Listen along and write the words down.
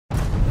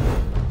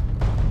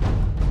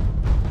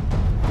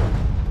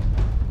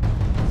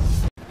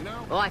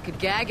Oh, I could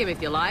gag him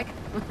if you like.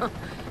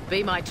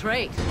 Be my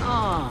treat.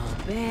 Oh,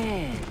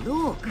 Baird,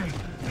 look.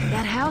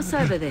 That house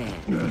over there.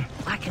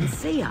 I can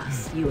see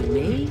us, you and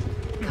me.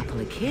 A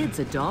couple of kids,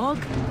 a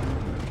dog.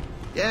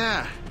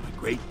 Yeah, a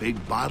great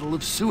big bottle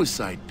of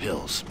suicide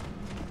pills.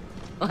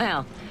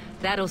 Well,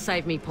 that'll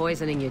save me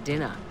poisoning your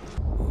dinner.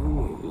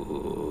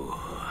 Ooh.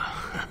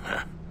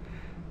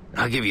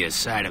 I'll give you a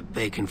side of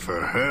bacon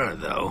for her,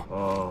 though.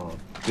 Oh,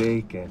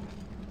 bacon.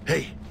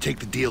 Hey, take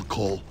the deal,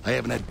 Cole. I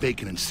haven't had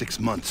bacon in 6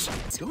 months.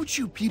 Don't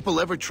you people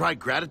ever try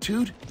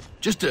gratitude?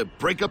 Just to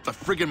break up the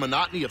friggin'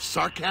 monotony of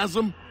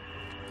sarcasm?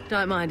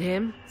 Don't mind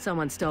him.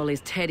 Someone stole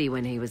his teddy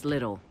when he was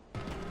little.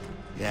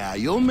 Yeah,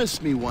 you'll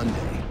miss me one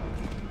day.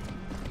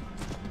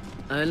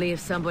 Only if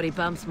somebody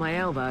bumps my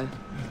elbow.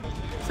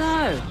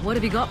 So, what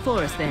have you got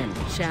for us then?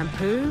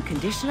 Shampoo?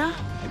 Conditioner?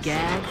 A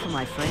gag for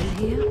my friend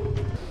here?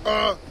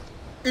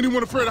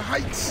 Anyone afraid of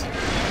heights?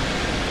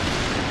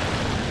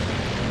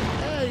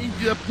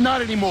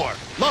 Not anymore.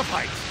 Love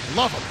heights.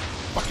 Love them.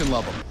 Fucking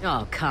love them.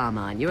 Oh, come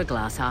on. You're a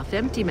glass half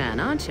empty man,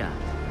 aren't you?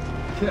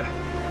 Yeah,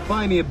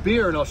 buy me a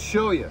beer and I'll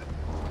show you.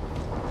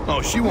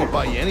 Oh, she won't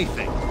buy you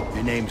anything.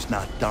 Your name's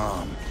not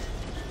Dom.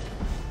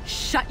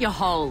 Shut your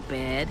hole,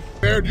 Baird.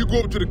 Baird, you go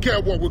up to the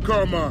catwalk with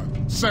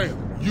Carmine.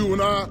 Sam, you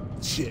and I,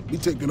 shit, we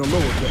taking a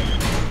lower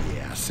deck.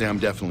 Yeah, Sam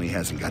definitely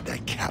hasn't got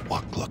that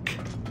catwalk look.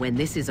 When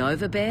this is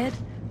over, Baird,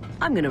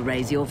 I'm gonna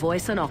raise your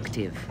voice an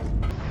octave.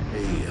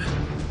 Hey,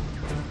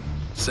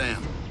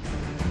 Sam.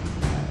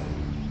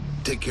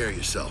 Take care of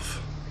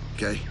yourself,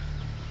 okay?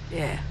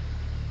 Yeah.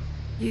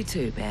 You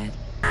too, Baird.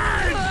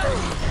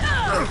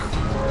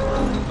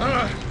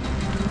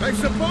 I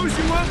suppose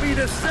you want me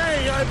to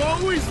say I've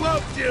always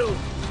loved you.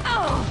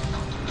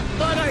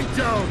 But I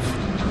don't.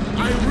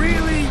 I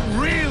really,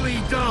 really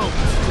don't.